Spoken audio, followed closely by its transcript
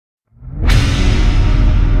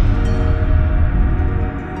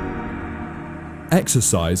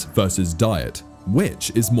Exercise versus diet.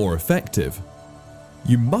 Which is more effective?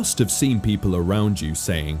 You must have seen people around you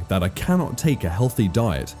saying that I cannot take a healthy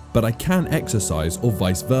diet, but I can exercise, or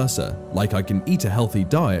vice versa, like I can eat a healthy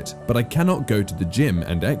diet, but I cannot go to the gym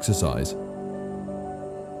and exercise.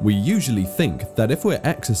 We usually think that if we're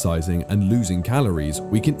exercising and losing calories,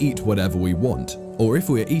 we can eat whatever we want, or if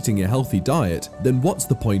we're eating a healthy diet, then what's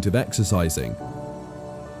the point of exercising?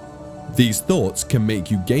 These thoughts can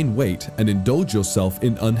make you gain weight and indulge yourself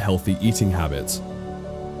in unhealthy eating habits.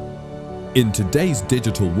 In today's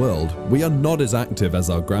digital world, we are not as active as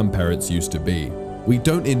our grandparents used to be. We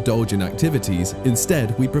don't indulge in activities,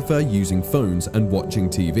 instead we prefer using phones and watching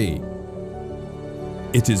TV.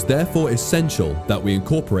 It is therefore essential that we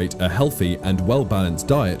incorporate a healthy and well-balanced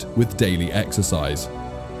diet with daily exercise.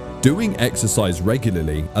 Doing exercise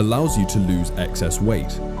regularly allows you to lose excess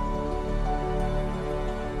weight.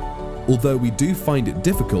 Although we do find it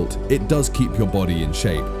difficult, it does keep your body in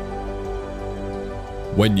shape.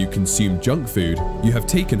 When you consume junk food, you have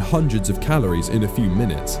taken hundreds of calories in a few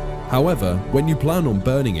minutes. However, when you plan on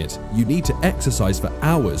burning it, you need to exercise for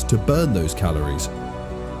hours to burn those calories.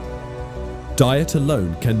 Diet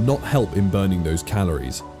alone cannot help in burning those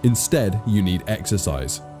calories. Instead, you need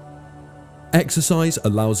exercise. Exercise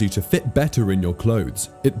allows you to fit better in your clothes.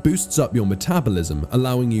 It boosts up your metabolism,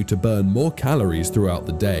 allowing you to burn more calories throughout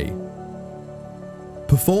the day.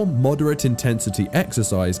 Perform moderate intensity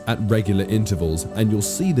exercise at regular intervals and you'll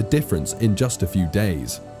see the difference in just a few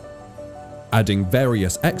days. Adding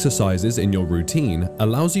various exercises in your routine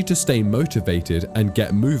allows you to stay motivated and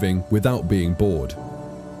get moving without being bored.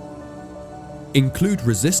 Include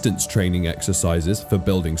resistance training exercises for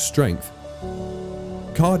building strength,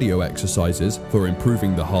 cardio exercises for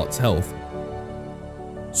improving the heart's health,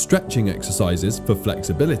 stretching exercises for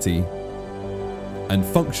flexibility, and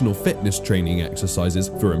functional fitness training exercises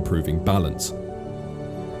for improving balance.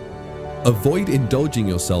 Avoid indulging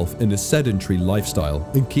yourself in a sedentary lifestyle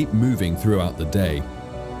and keep moving throughout the day.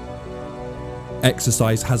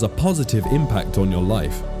 Exercise has a positive impact on your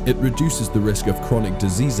life. It reduces the risk of chronic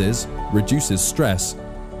diseases, reduces stress,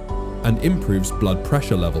 and improves blood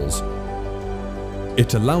pressure levels.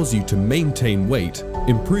 It allows you to maintain weight,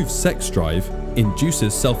 improves sex drive,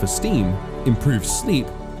 induces self-esteem, improves sleep,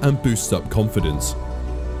 and boosts up confidence.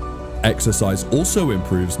 Exercise also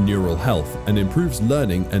improves neural health and improves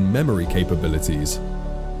learning and memory capabilities.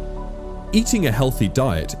 Eating a healthy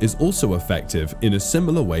diet is also effective in a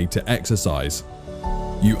similar way to exercise.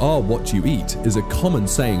 You are what you eat is a common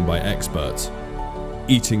saying by experts.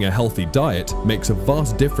 Eating a healthy diet makes a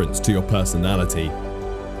vast difference to your personality.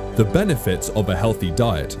 The benefits of a healthy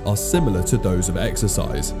diet are similar to those of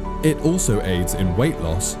exercise. It also aids in weight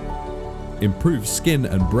loss, improves skin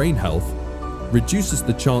and brain health, reduces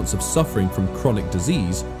the chance of suffering from chronic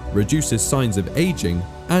disease, reduces signs of aging,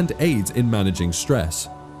 and aids in managing stress.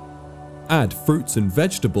 Add fruits and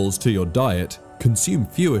vegetables to your diet, consume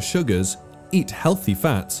fewer sugars, eat healthy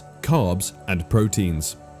fats, carbs, and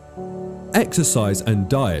proteins. Exercise and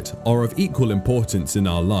diet are of equal importance in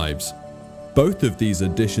our lives. Both of these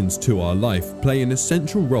additions to our life play an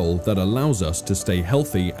essential role that allows us to stay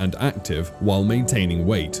healthy and active while maintaining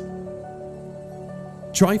weight.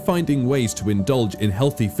 Try finding ways to indulge in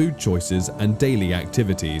healthy food choices and daily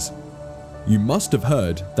activities. You must have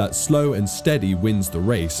heard that slow and steady wins the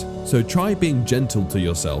race, so try being gentle to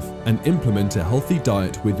yourself and implement a healthy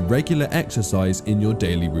diet with regular exercise in your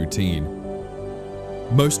daily routine.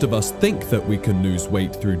 Most of us think that we can lose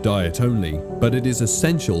weight through diet only, but it is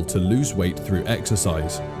essential to lose weight through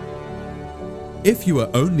exercise. If you are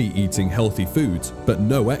only eating healthy foods but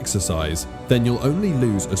no exercise, then you'll only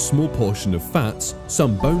lose a small portion of fats,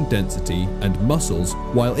 some bone density, and muscles,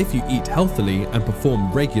 while if you eat healthily and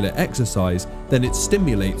perform regular exercise, then it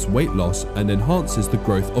stimulates weight loss and enhances the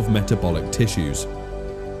growth of metabolic tissues.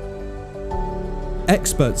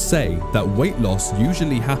 Experts say that weight loss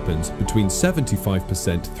usually happens between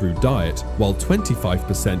 75% through diet, while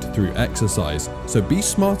 25% through exercise, so be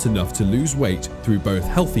smart enough to lose weight through both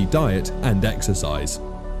healthy diet and exercise.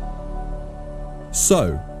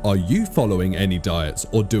 So, are you following any diets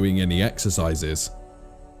or doing any exercises?